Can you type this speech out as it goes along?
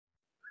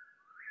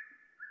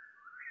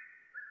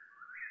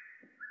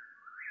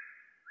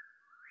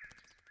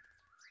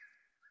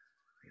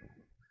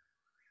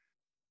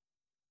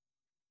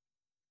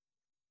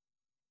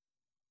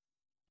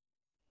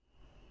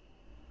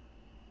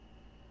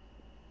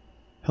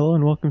Hello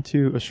and welcome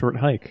to A Short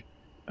Hike.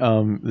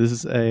 This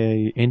is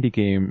a indie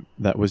game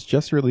that was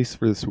just released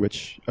for the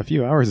Switch a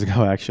few hours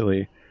ago,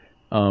 actually.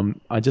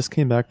 I just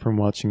came back from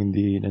watching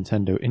the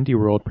Nintendo Indie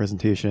World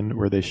presentation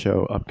where they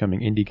show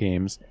upcoming indie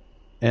games,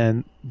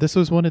 and this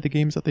was one of the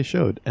games that they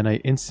showed, and I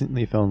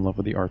instantly fell in love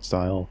with the art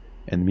style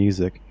and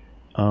music.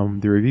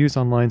 The reviews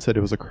online said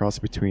it was a cross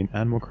between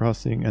Animal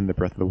Crossing and the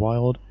Breath of the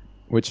Wild,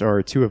 which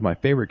are two of my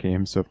favorite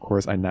games, so of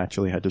course I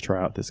naturally had to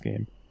try out this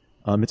game.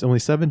 It's only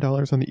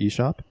 $7 on the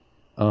eShop.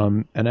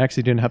 And I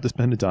actually didn't have to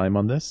spend a dime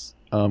on this.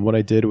 What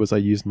I did was I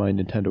used my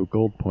Nintendo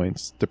Gold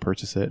points to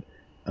purchase it.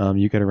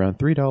 You get around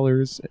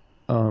 $3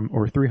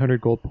 or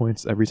 300 gold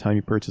points every time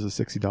you purchase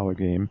a $60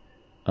 game.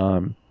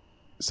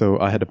 So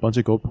I had a bunch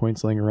of gold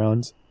points laying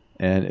around,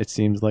 and it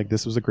seems like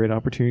this was a great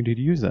opportunity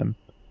to use them.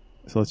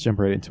 So let's jump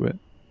right into it.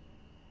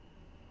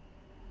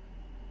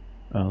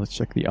 Let's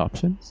check the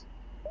options.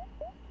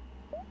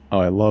 Oh,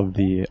 I love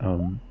the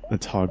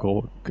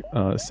toggle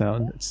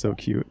sound. It's so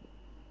cute.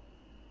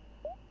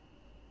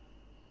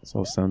 This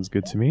all sounds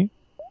good to me.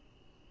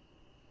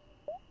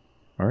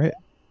 Alright,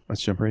 let's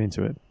jump right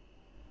into it.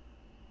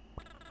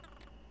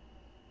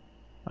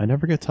 I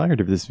never get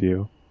tired of this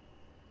view.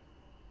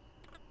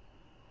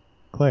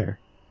 Claire,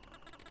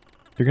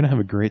 you're gonna have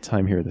a great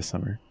time here this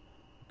summer.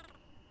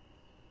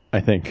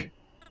 I think.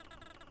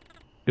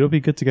 It'll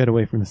be good to get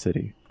away from the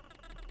city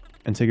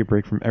and take a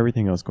break from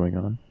everything else going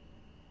on.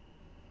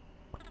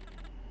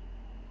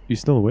 You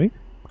still awake?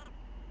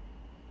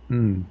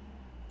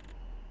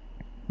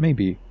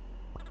 Maybe.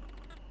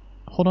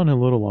 Hold on a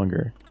little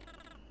longer.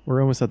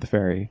 We're almost at the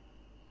ferry.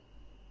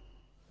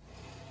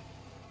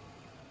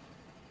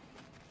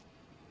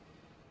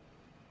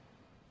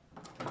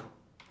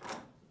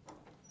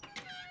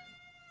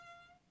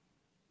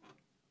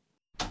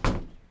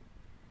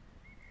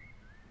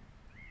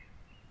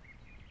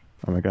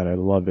 Oh my god, I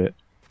love it.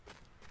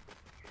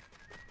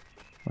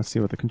 Let's see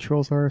what the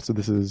controls are. So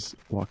this is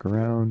walk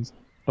around.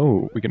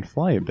 Oh, we can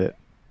fly a bit.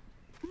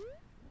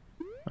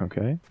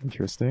 Okay,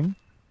 interesting.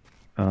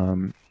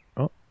 Oh.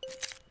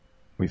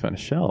 We found a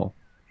shell.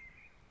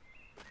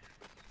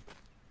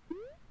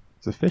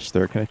 There's a fish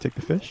there. Can I take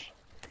the fish?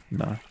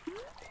 Nah.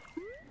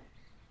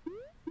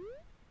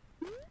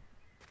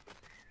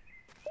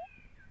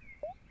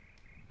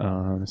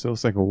 So it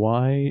looks like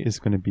Y is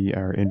going to be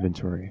our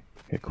inventory.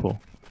 Okay, cool.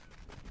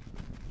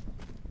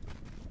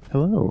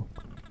 Hello.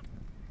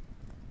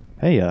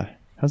 Hey,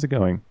 how's it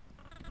going?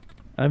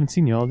 I haven't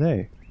seen you all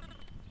day.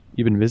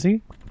 You been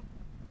busy?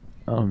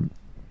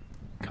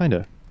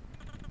 Kinda.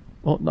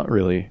 Well, not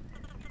really.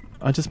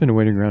 I've just been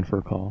waiting around for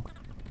a call.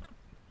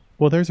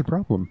 Well, there's a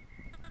problem.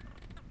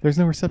 There's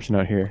no reception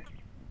out here.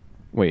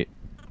 Wait.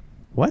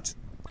 What?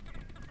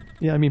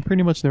 Yeah, I mean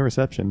pretty much no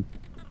reception.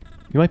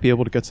 You might be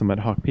able to get some at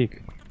Hawk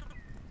Peak.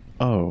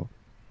 Oh.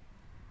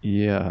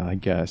 Yeah, I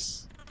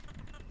guess.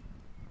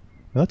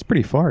 Well, that's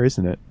pretty far,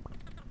 isn't it?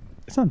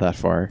 It's not that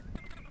far.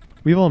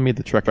 We've all made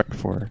the trek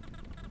before.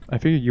 I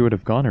figured you would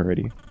have gone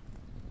already.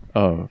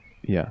 Oh,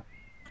 yeah.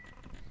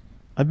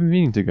 I've been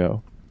meaning to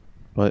go,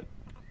 but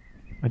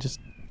I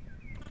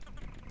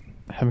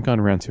haven't gotten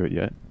around to it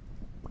yet.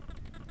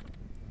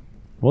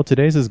 Well,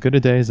 today's as good a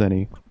day as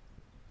any.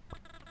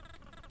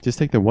 Just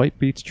take the White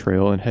Beach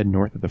Trail and head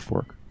north of the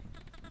fork.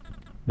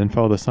 Then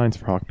follow the signs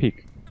for Hawk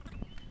Peak.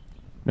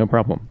 No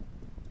problem.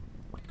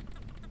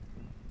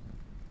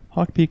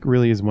 Hawk Peak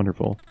really is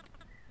wonderful.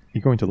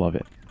 You're going to love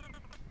it.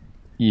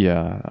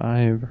 Yeah,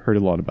 I've heard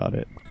a lot about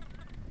it.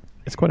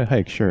 It's quite a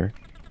hike, sure,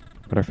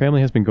 but our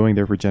family has been going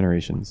there for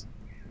generations.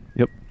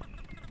 Yep.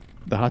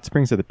 The hot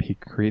springs at the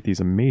peak create these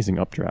amazing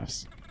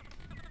updrafts.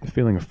 The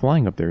feeling of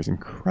flying up there is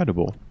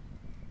incredible.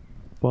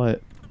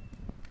 But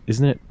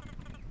isn't it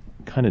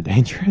kind of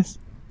dangerous?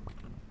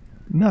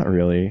 Not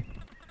really.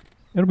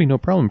 It'll be no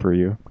problem for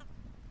you.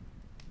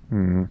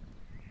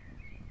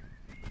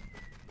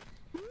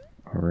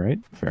 Alright,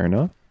 fair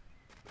enough.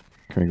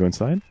 Can we go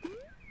inside?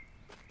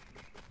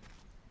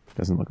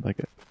 Doesn't look like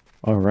it.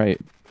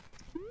 Alright.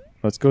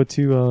 Let's go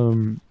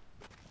to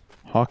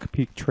Hawk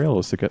Peak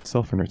Trails to get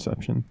cell phone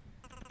reception.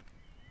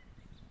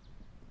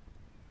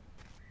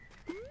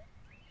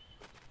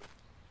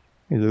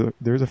 Hey,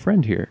 there's a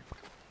friend here.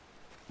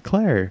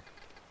 Claire,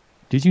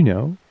 did you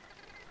know?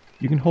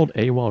 You can hold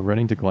A while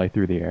running to glide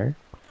through the air?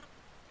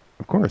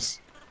 Of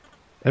course.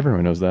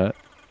 Everyone knows that.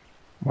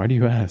 Why do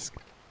you ask?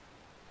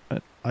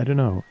 I don't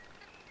know.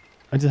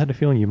 I just had a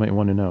feeling you might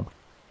want to know.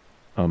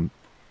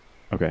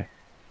 Okay.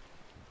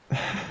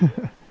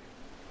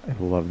 I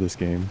love this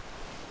game.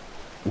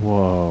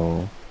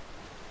 Whoa.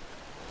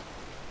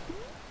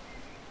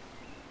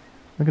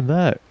 Look at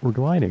that. We're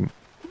gliding.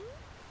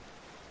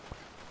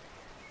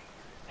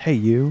 Hey,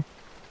 you.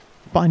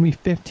 Find me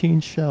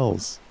 15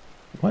 shells.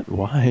 What?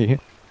 Why?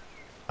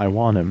 I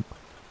want him.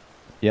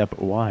 Yeah,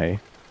 but why?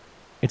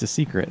 It's a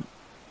secret.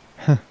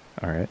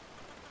 Alright.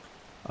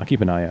 I'll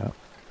keep an eye out.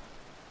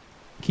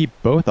 Keep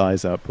both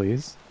eyes out,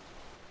 please.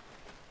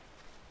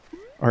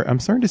 Alright,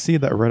 I'm starting to see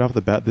that right off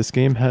the bat, this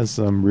game has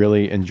some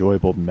really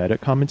enjoyable meta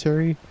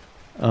commentary.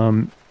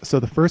 So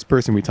the first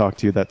person we talked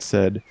to that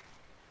said,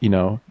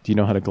 do you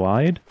know how to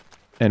glide?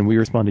 And we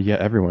responded, yeah,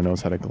 everyone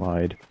knows how to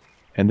glide.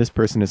 And this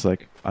person is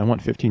like, I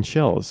want 15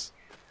 shells.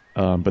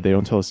 But they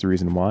don't tell us the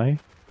reason why.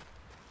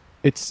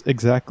 It's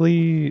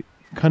exactly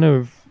kind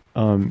of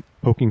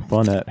poking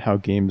fun at how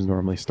games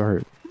normally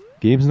start.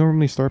 Games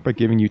normally start by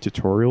giving you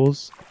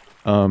tutorials.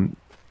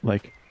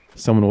 Like,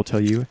 someone will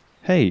tell you,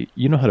 hey,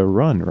 you know how to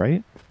run,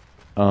 right?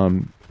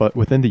 But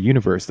within the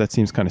universe, that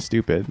seems kind of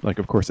stupid. Like,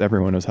 of course,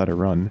 everyone knows how to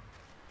run.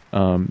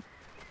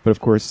 But of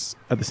course,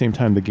 at the same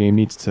time, the game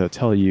needs to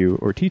tell you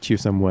or teach you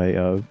some way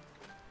of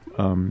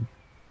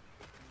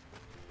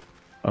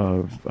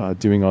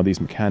doing all these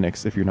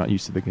mechanics if you're not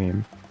used to the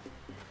game.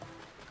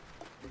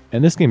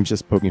 And this game is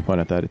just poking fun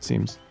at that, it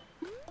seems.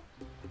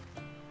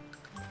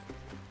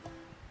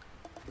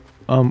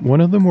 One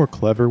of the more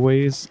clever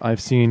ways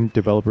I've seen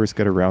developers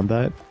get around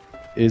that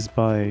is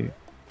by...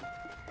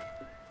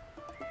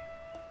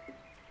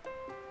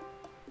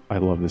 I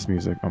love this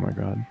music, oh my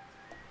god.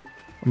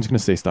 I'm just gonna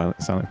stay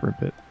silent for a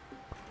bit.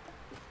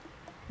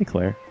 Hey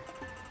Claire,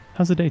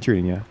 how's the day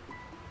treating you?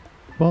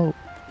 Well,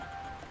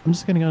 I'm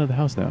just getting out of the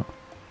house now.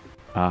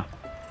 Ah,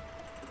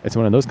 it's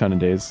one of those kind of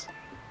days.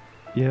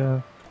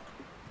 Yeah,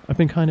 I've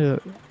been kind of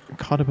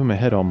caught up in my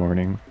head all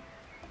morning.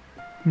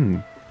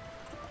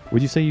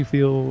 Would you say you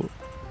feel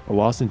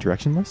lost and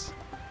directionless?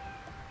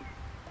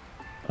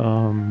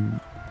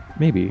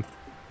 Maybe.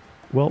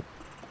 Well,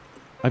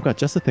 I've got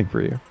just the thing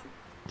for you.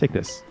 Take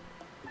this.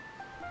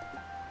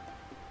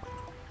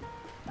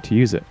 To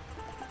use it,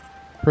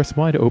 press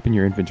Y to open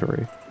your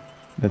inventory,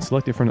 then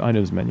select it from the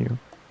items menu.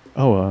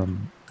 Oh,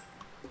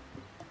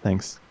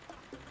 thanks.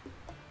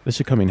 This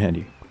should come in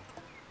handy.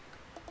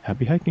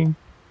 Happy hiking!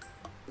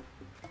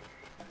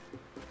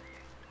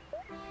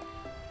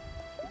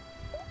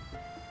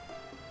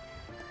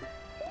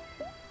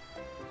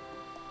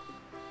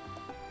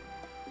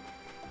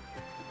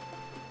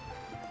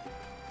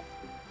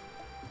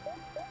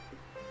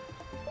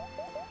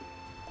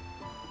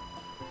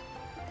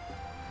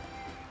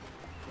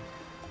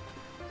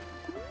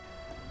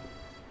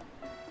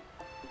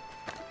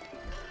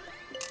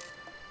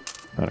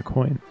 Not a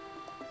coin.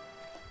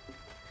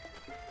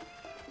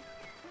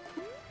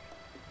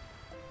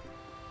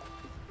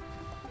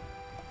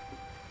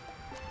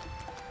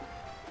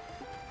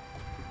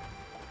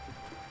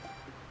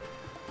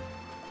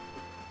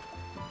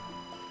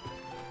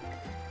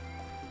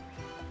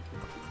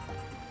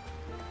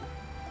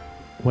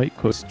 White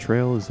Coast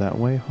Trail is that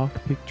way, Hawk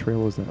Peak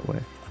Trail is that way.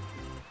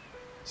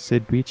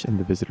 Sid Beach and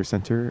the Visitor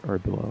Center are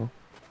below.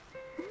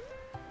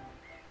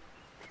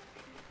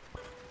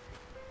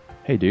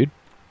 Hey dude,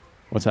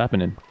 what's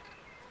happening?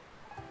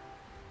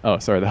 Oh,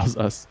 sorry, that was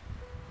us.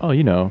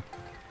 Oh,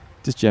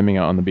 just jamming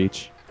out on the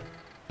beach,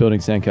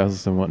 building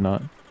sandcastles and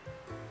whatnot.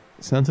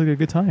 Sounds like a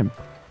good time.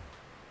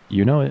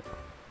 You know it.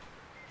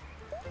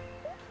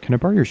 Can I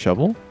borrow your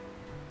shovel?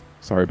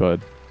 Sorry,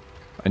 bud.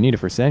 I need it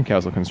for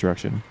sandcastle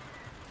construction.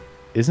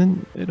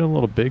 Isn't it a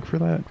little big for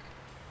that?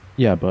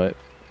 Yeah, but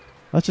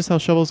that's just how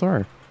shovels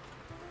are.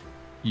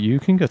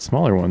 You can get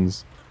smaller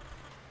ones.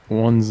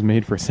 Ones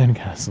made for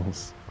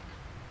sandcastles.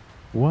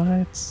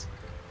 What?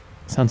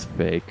 Sounds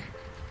fake.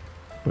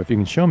 But if you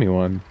can show me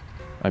one,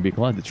 I'd be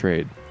glad to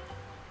trade.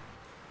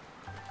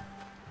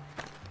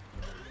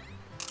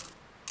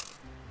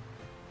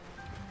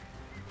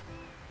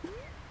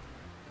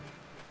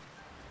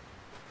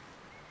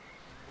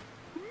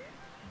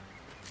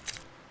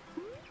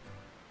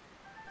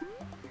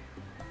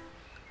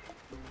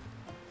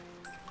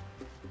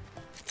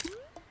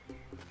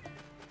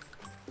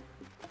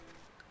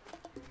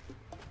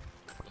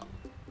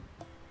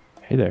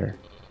 Hey there.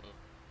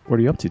 What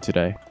are you up to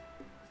today?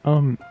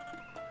 I'm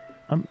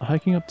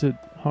hiking up to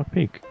Hawk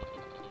Peak.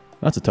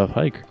 That's a tough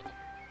hike.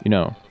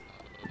 You'll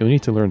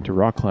need to learn to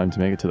rock climb to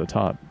make it to the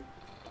top.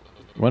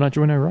 Why not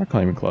join our rock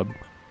climbing club?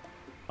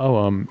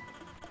 Oh,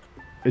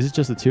 is it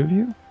just the two of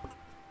you?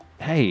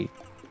 Hey!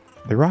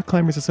 The Rock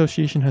Climbers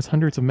Association has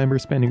hundreds of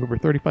members spanning over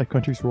 35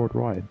 countries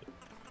worldwide.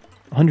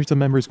 Hundreds of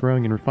members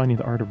growing and refining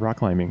the art of rock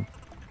climbing,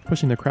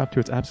 pushing the craft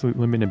to its absolute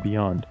limit and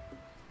beyond.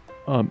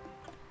 I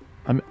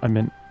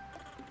meant...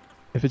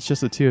 if it's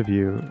just the two of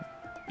you,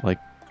 like,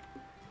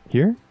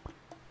 here?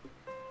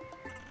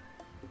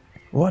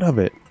 What of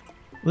it?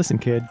 Listen,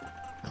 kid,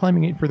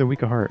 climbing ain't for the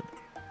weak of heart.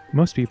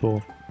 Most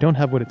people don't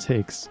have what it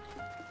takes.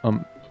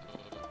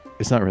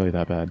 It's not really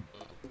that bad.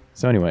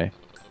 So anyway,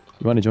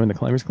 you want to join the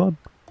Climbers Club?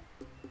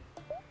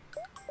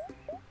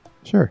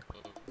 Sure.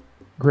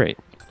 Great.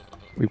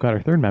 We've got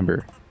our third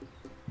member.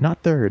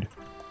 Not third,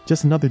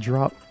 just another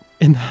drop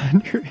in the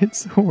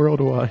hundreds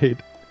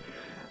worldwide.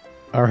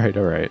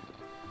 Alright.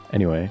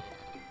 Anyway,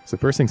 so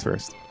first things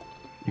first.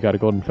 You got a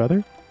golden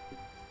feather?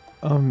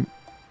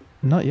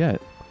 Not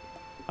yet.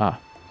 Ah,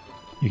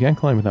 you can't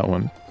climb without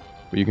one,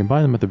 but you can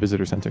buy them at the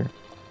visitor center.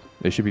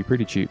 They should be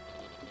pretty cheap.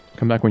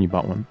 Come back when you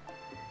bought one.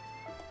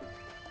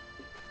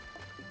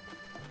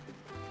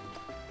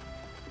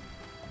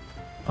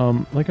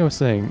 Like I was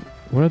saying,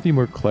 one of the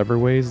more clever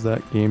ways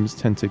that games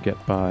tend to get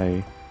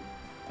by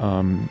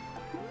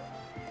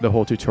the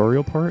whole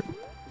tutorial part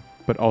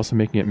but also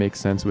making it make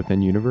sense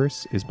within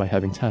universe is by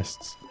having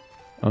tests.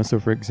 So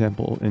for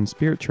example, in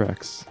Spirit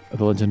Tracks,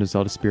 The Legend of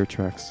Zelda Spirit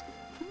Tracks,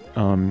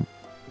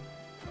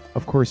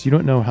 of course you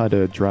don't know how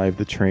to drive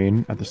the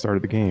train at the start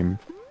of the game.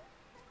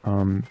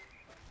 And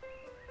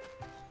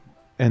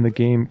the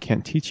game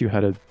can't teach you how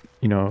to,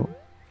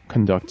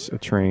 conduct a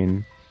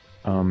train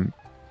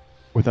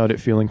without it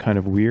feeling kind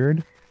of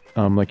weird.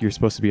 Like you're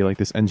supposed to be like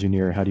this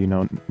engineer. How do you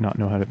not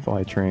know how to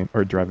fly a train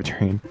or drive a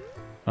train?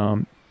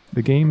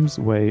 The game's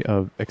way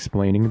of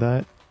explaining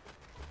that,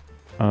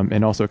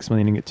 and also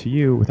explaining it to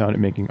you without it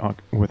making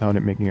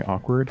it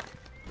awkward,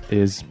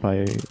 is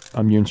by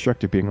your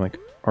instructor being like,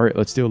 "All right,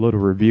 let's do a little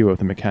review of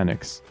the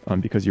mechanics,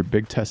 because your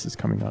big test is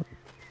coming up."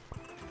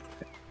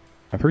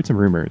 I've heard some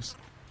rumors.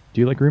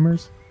 Do you like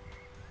rumors?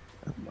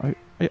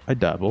 I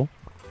dabble.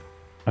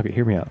 Okay,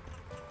 hear me out.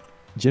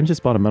 Jim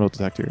just bought a metal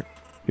detector.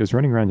 He was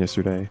running around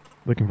yesterday,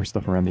 looking for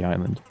stuff around the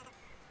island.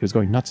 He was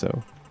going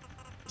nutso.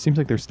 Seems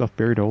like there's stuff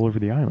buried all over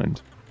the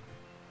island.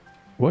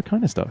 What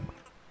kind of stuff?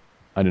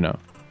 I don't know.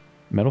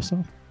 Metal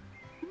stuff?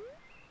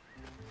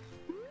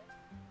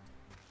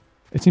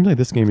 It seems like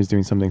this game is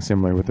doing something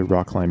similar with the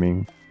rock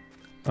climbing.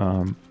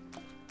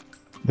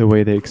 The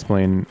way they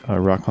explain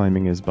rock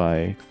climbing is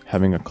by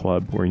having a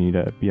club where you need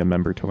to be a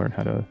member to learn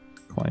how to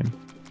climb.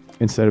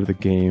 Instead of the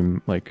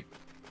game, like,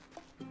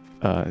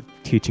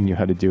 teaching you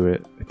how to do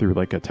it through,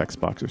 like, a text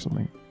box or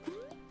something.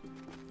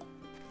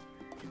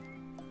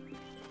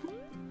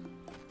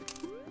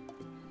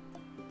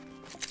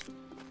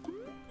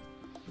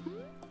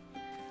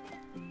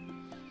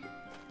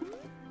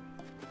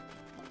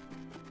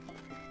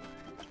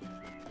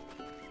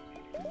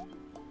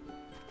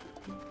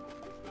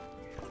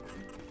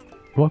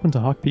 Welcome to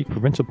Hawk Peak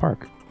Provincial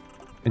Park.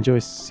 Enjoy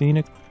a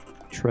scenic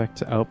trek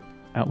to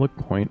Outlook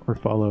Point or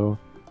follow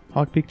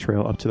Hawk Peak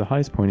Trail up to the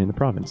highest point in the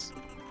province.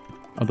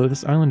 Although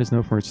this island is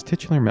known for its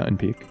titular mountain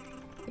peak,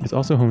 it is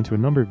also home to a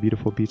number of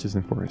beautiful beaches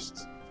and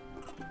forests.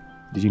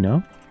 Did you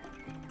know?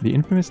 The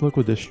infamous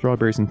local dish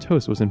strawberries and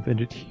toast was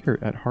invented here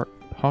at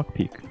Hawk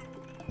Peak.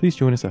 Please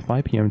join us at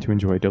 5 p.m. to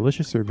enjoy a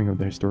delicious serving of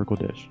the historical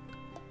dish.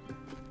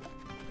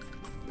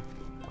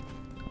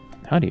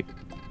 Howdy.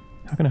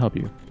 How can I help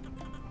you?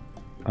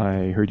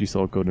 I heard you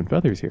sell golden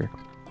feathers here.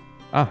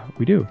 Ah,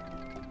 we do.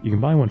 You can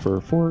buy one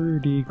for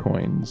 40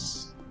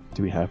 coins.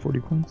 Do we have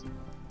 40 coins?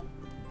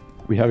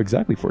 We have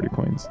exactly 40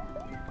 coins.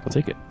 I'll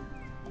take it.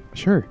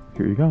 Sure,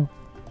 here you go.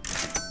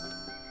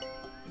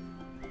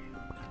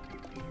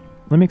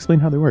 Let me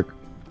explain how they work.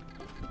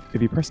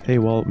 If you press A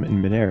while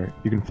in midair,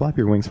 you can flap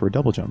your wings for a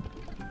double jump.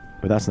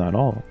 But that's not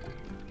all.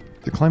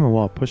 To climb a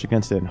wall, push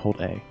against it and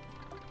hold A.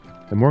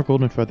 The more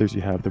golden feathers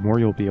you have, the more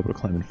you'll be able to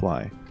climb and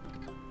fly.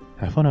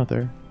 Have fun out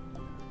there.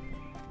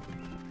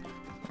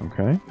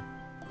 Okay.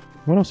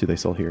 What else do they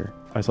sell here?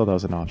 I saw that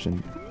was an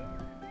option.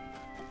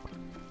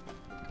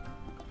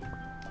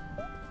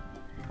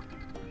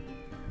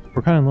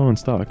 We're kind of low in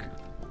stock,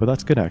 but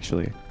that's good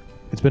actually.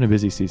 It's been a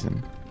busy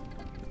season.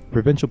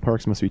 Provincial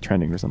parks must be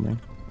trending or something.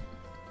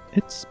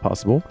 It's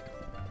possible.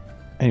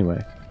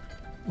 Anyway,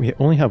 we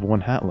only have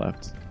one hat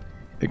left.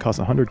 It costs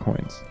 100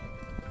 coins.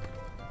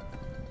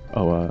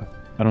 Oh,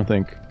 I don't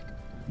think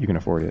you can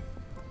afford it.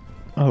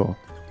 Oh,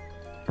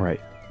 right.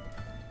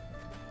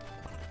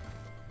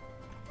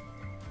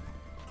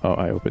 Oh,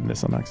 I opened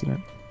this on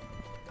accident.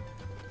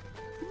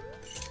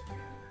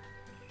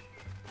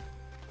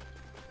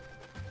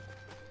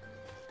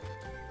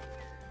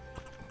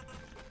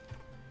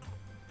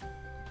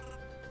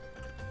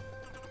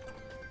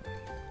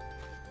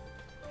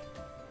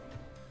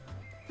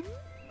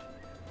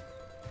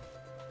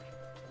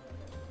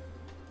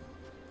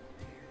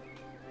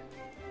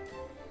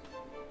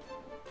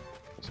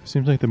 So it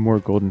seems like the more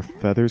golden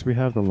feathers we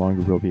have, the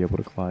longer we'll be able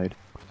to glide.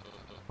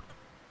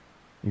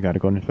 You got a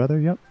golden feather?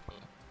 Yep.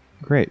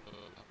 Great.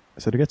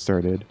 So to get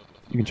started,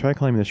 you can try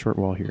climbing the short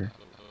wall here.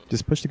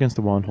 Just push against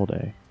the wall and hold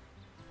A.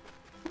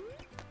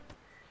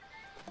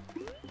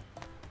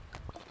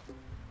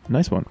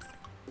 Nice one.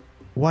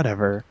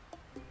 Whatever.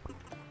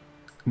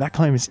 That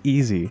climb is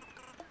easy.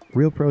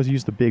 Real pros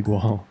use the big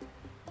wall.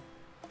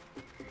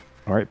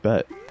 Alright,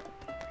 bet.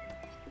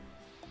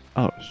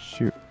 Oh,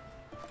 shoot.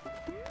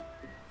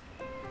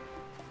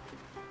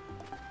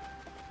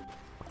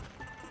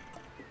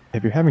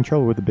 If you're having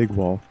trouble with the big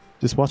wall,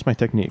 just watch my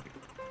technique.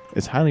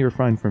 It's highly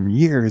refined from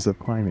years of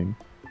climbing.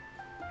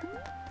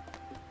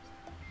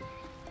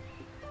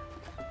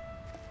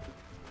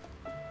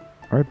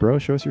 Alright bro,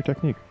 show us your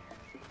technique.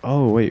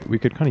 Oh wait, we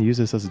could kind of use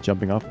this as a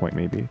jumping off point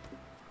maybe.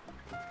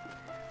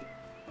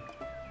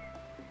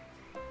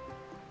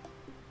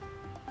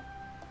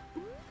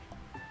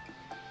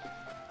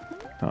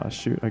 Ah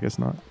shoot, I guess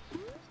not.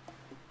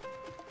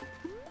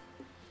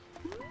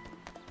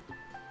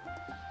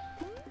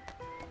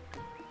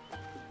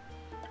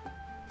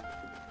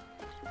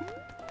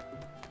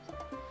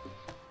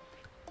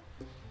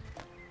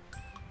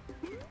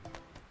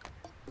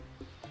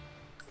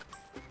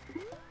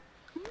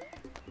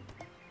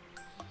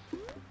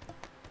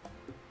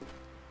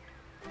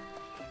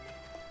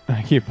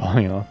 I keep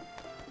falling off.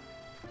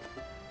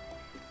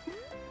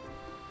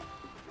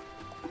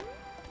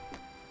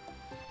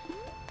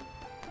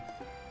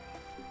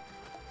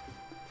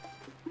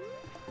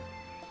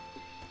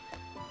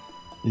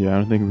 Yeah, I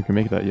don't think we can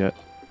make that yet.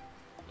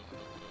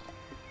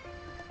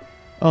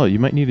 Oh, you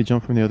might need to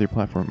jump from the other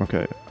platform.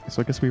 Okay,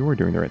 so I guess we were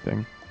doing the right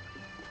thing.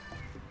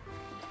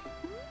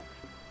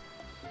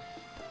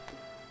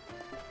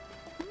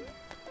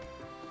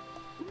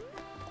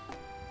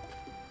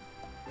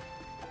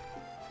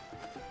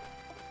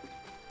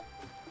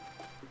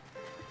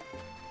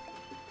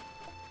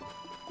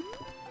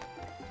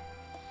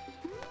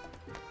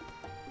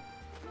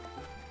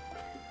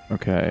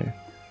 Okay.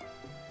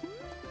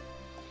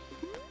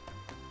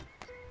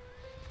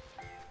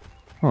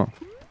 Huh.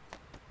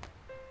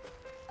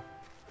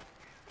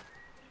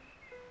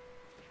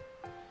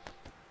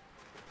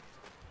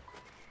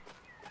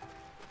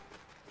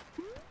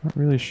 Not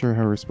really sure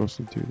how we're supposed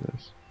to do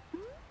this.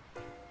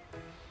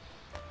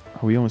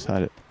 Oh, we almost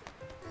had it.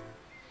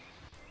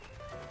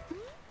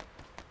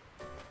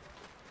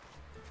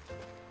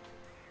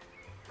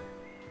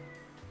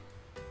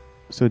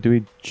 So do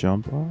we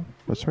jump off?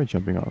 Let's try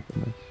jumping off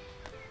in this.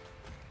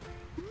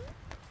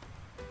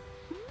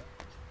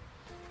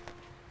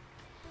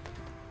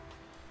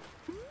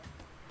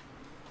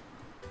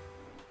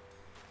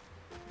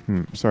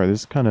 Sorry,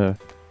 this is kind of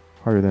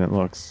harder than it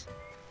looks.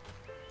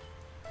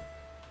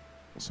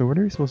 So what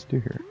are we supposed to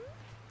do here?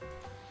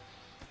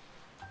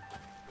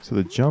 So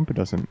the jump, it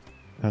doesn't...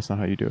 That's not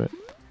how you do it.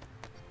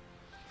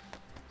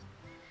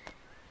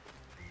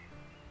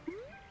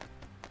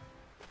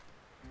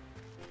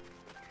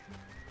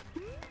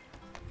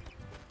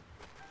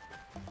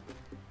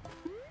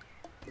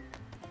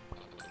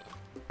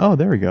 Oh,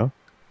 there we go.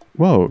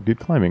 Whoa, good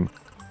climbing.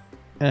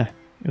 It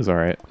was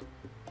alright.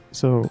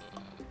 So,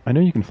 I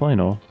know you can fly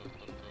and all,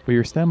 but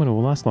your stamina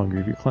will last longer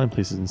if you climb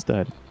places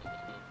instead.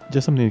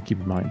 Just something to keep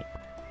in mind.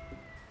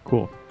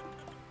 Cool.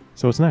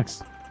 So what's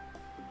next?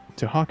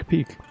 To Hawk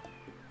Peak.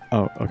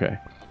 Oh, okay.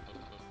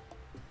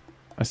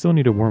 I still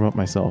need to warm up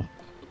myself.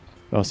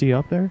 But I'll see you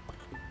up there?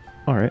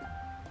 Alright.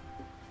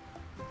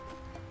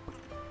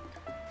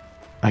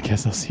 I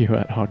guess I'll see you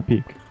at Hawk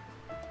Peak.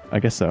 I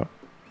guess so.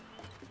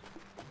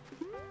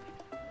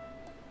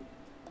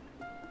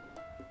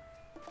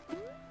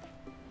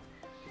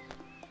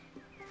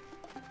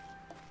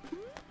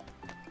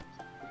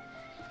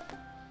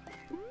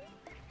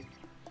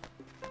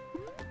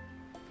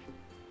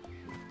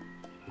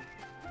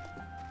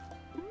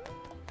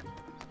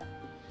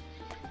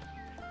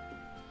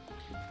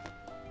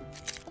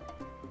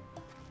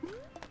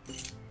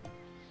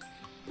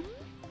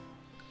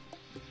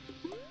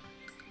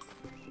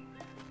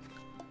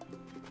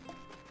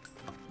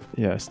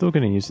 Yeah, still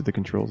getting used to the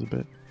controls a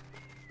bit.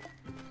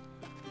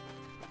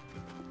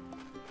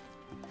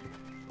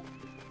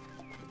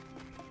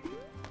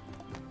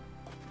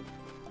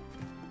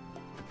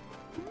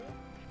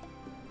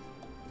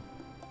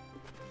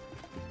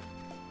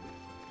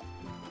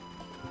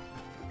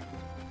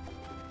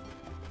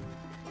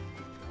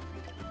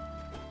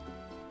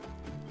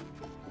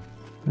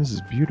 This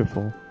is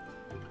beautiful.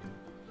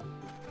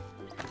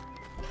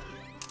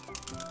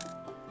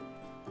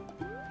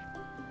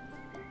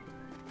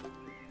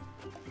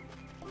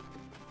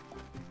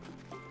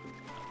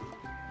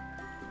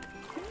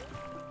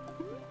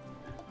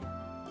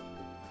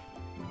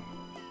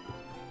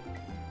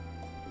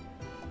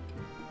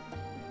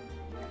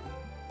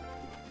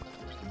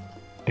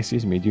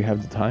 Excuse me, do you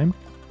have the time?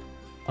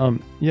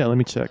 Yeah, let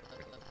me check.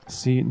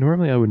 See,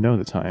 normally I would know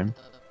the time.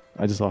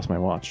 I just lost my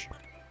watch.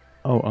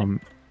 Oh,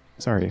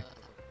 sorry.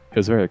 It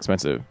was very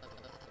expensive.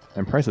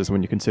 And priceless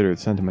when you consider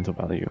the sentimental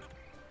value.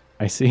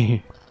 I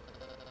see.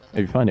 If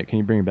you find it, can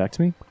you bring it back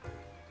to me?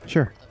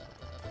 Sure.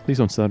 Please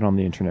don't sell it on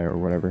the internet or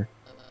whatever.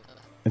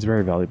 It's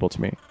very valuable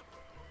to me.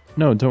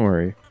 No, don't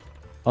worry.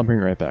 I'll bring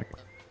it right back.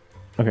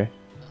 Okay.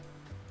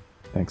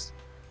 Thanks.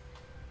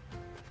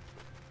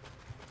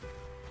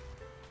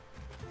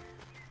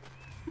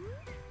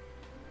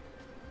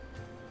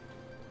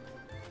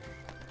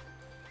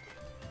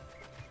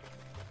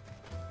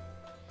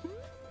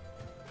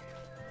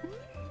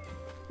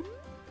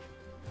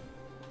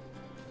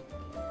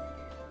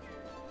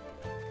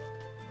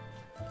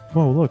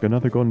 Whoa, look,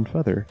 another golden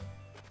feather.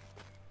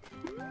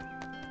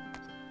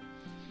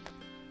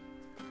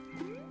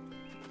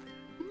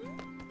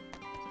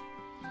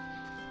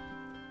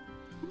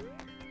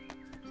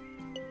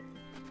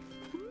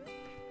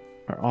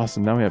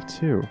 Awesome, now we have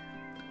two.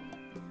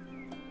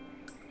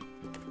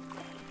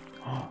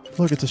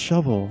 Look, it's a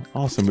shovel.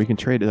 Awesome, we can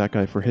trade that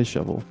guy for his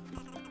shovel.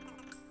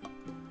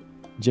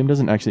 Jim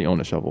doesn't actually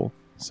own a shovel,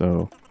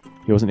 so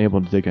he wasn't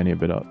able to dig any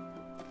of it up.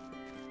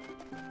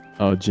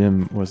 Oh,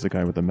 Jim was the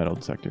guy with the metal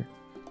detector.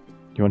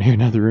 You want to hear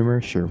another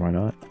rumor? Sure, why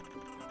not?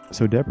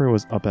 So Deborah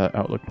was up at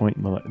Outlook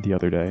Point the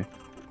other day.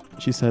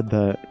 She said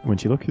that when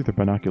she looked through the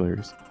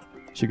binoculars,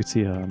 she could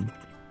see a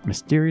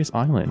mysterious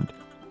island.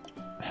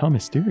 How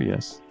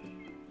mysterious?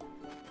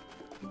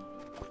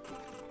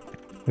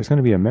 There's going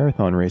to be a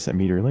marathon race at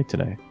Meteor Lake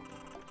today.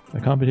 The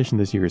competition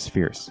this year is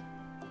fierce.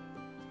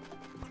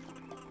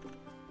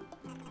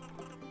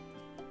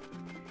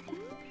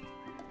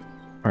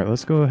 Alright,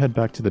 let's go head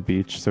back to the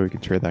beach so we can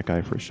trade that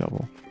guy for a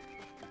shovel.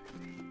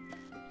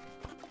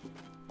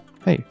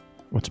 Hey,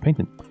 what's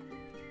painting?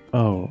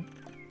 Oh,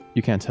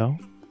 you can't tell?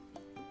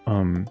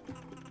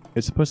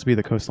 It's supposed to be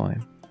the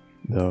coastline,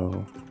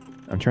 though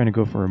I'm trying to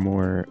go for a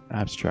more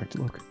abstract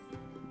look.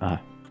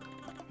 Ah,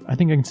 I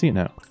think I can see it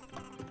now.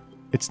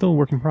 It's still a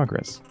work in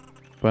progress,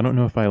 but I don't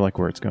know if I like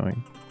where it's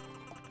going.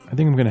 I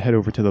think I'm going to head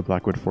over to the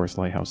Blackwood Forest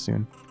Lighthouse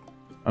soon.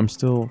 I'm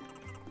still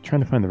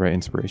trying to find the right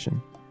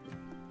inspiration.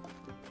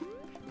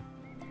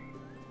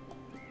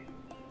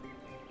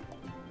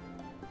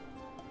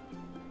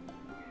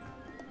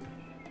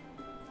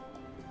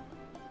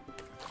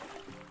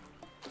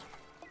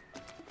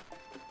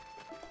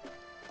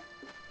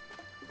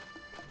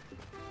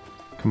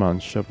 Come on,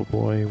 shovel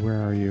boy,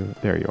 where are you?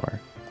 There you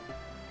are.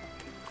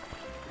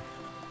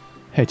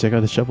 Hey, check out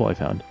the shovel I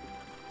found.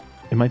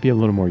 It might be a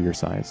little more your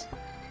size.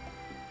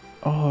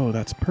 Oh,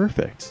 that's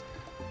perfect.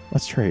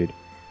 Let's trade.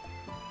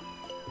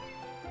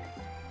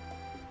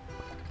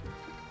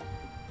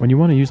 When you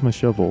want to use my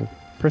shovel,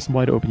 press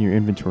Y to open your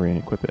inventory and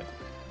equip it.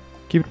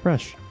 Keep it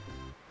fresh.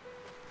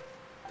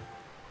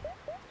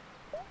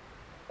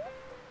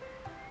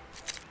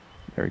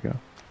 There we go.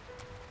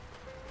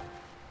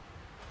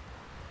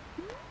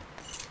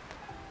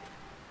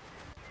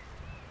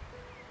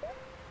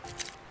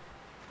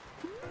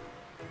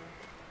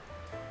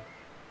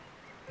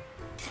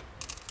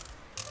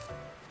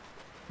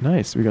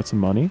 Nice, we got some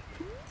money.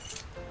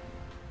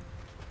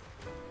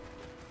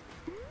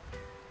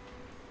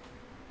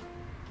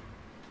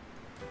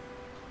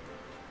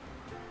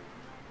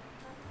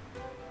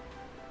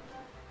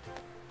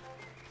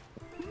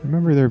 I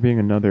remember there being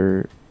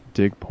another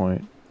dig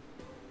point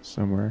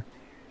somewhere.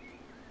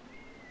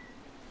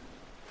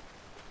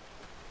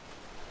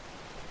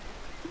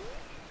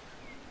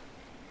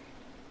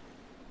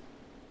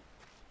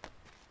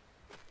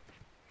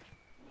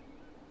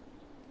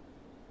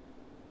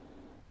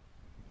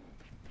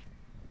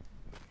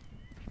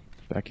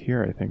 Back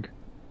here, I think.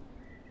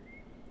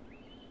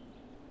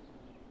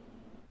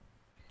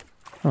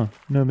 Huh,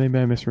 no, maybe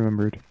I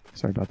misremembered.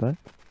 Sorry about that.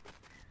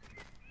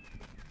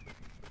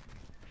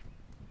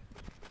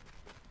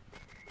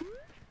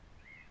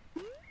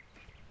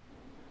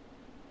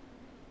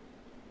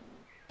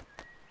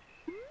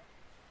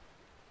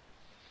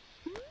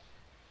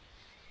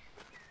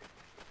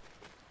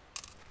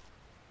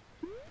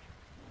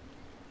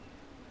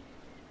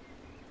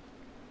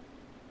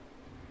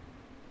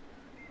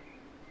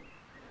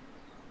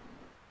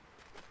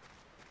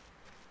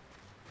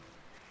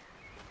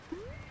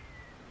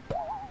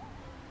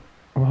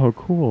 Oh,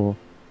 cool.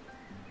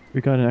 We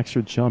got an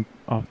extra jump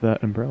off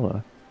that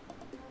umbrella.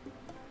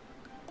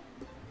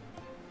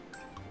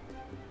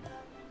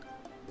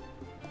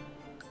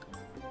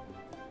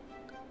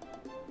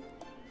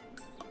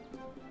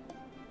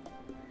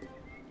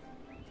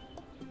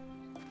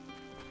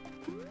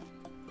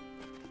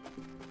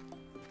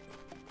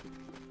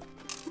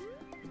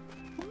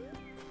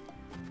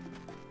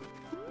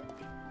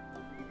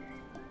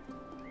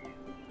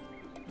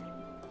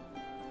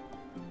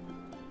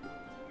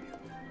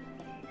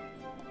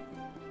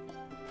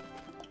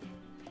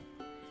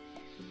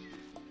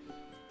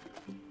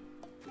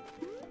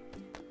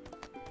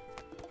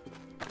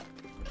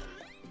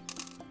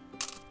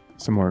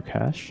 Some more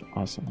cash.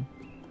 Awesome.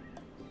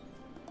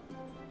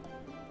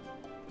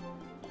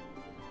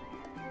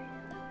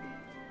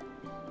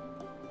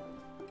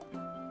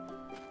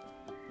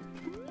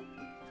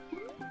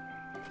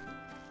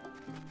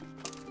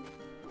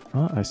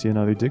 Ah, I see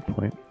another dig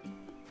point.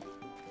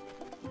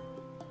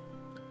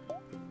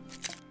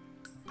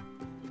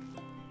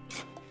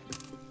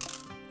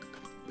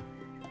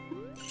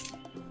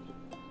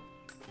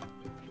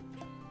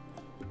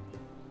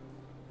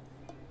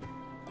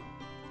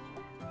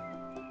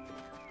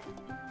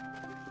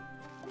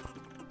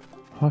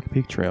 Hawk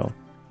Peak Trail.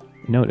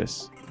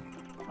 Notice,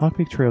 Hawk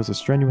Peak Trail is a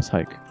strenuous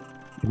hike.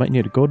 You might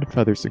need golden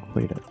feathers to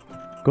complete it.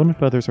 Golden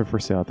feathers are for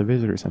sale at the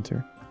visitor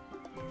center.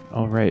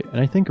 Alright, and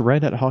I think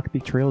right at Hawk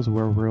Peak Trail is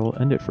where we'll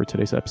end it for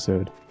today's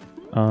episode.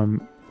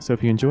 So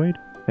if you enjoyed,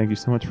 thank you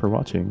so much for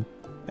watching,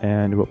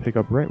 and we'll pick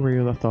up right where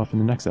you left off in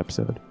the next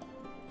episode.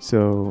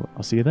 So,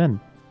 I'll see you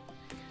then.